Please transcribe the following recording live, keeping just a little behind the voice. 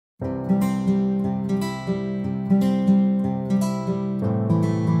Hello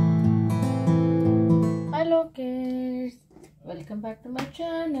kids, welcome back to my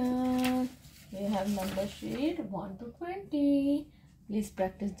channel. We have number sheet 1 to 20. Please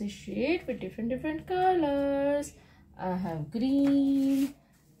practice this sheet with different colors. I have green,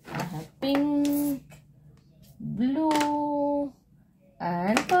 I have pink, blue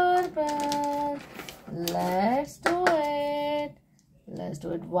and purple. Let's do it. Let's do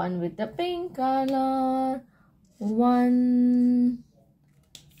it. One with the pink color. One.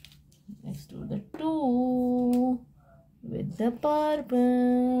 Let's do the 2 with the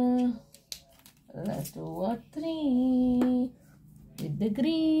purple. Let's do a 3 with the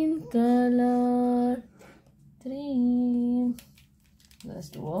green color. 3. Let's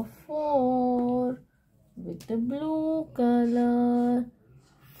do a 4 with the blue color.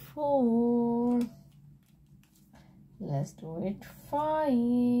 4. Let's do it 5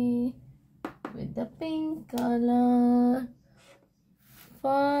 with the pink color.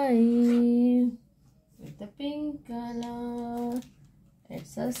 5 with the pink color.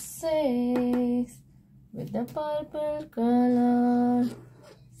 It's a 6 with the purple color.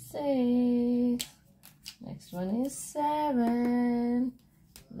 6. Next one is 7.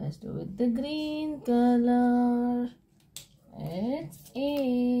 Let's do with the green color. It's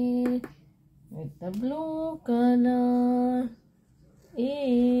 8 with the blue color.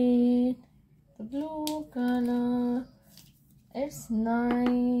 8 the blue color. It's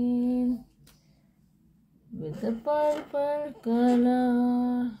 9 with the purple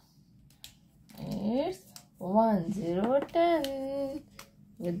color. It's 1, 0, 10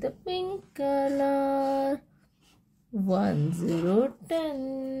 with the pink color. 1, 0,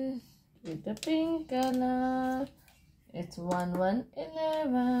 10 with the pink color. It's 1, 1,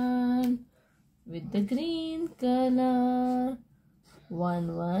 11 with the green color.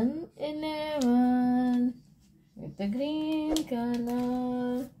 1, 1, 11 with the green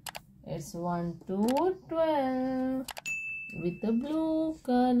color. It's 1, 2, 12 with the blue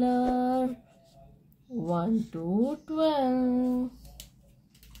color. 1, 2, 12.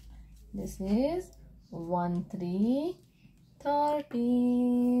 This is 1, 3,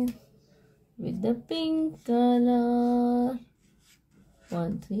 13 with the pink color.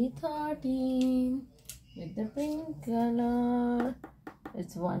 1, 3, 13 with the pink color.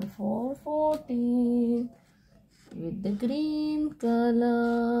 It's 1, 4, 14 with the green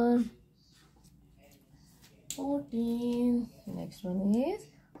color. 14. Next one is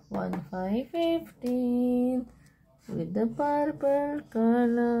 1, 5, 15 with the purple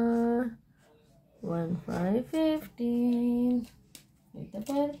color. 1, 5, 15 with the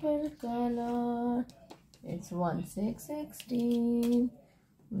purple color. It's 1, 6, 16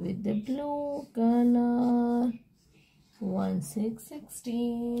 with the blue color. 1, 6,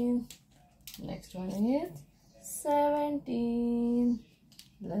 16. Next one is 17.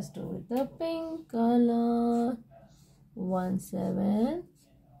 Let's do with the pink color. 1, 7,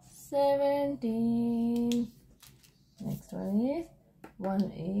 17. Next one is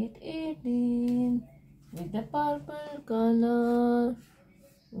 1, 8, 18 with the purple color.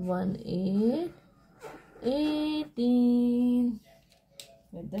 1, 8, 18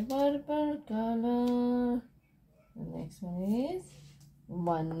 with the purple color. The next one is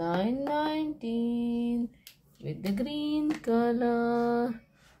 1, 9, 19 with the green color.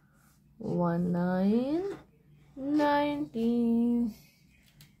 1, 9, 19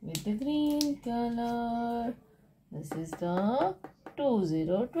 with the green color. This is the 2,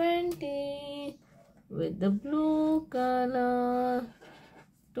 0, 20 with the blue color.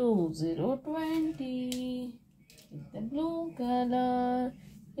 2, 0, 20 with the blue color.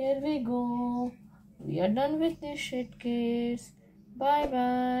 Here we go. We are done with this sheet, kids. Bye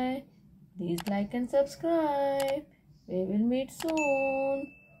bye. Please like and subscribe. We will meet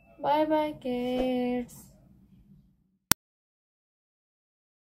soon. Bye bye, kids.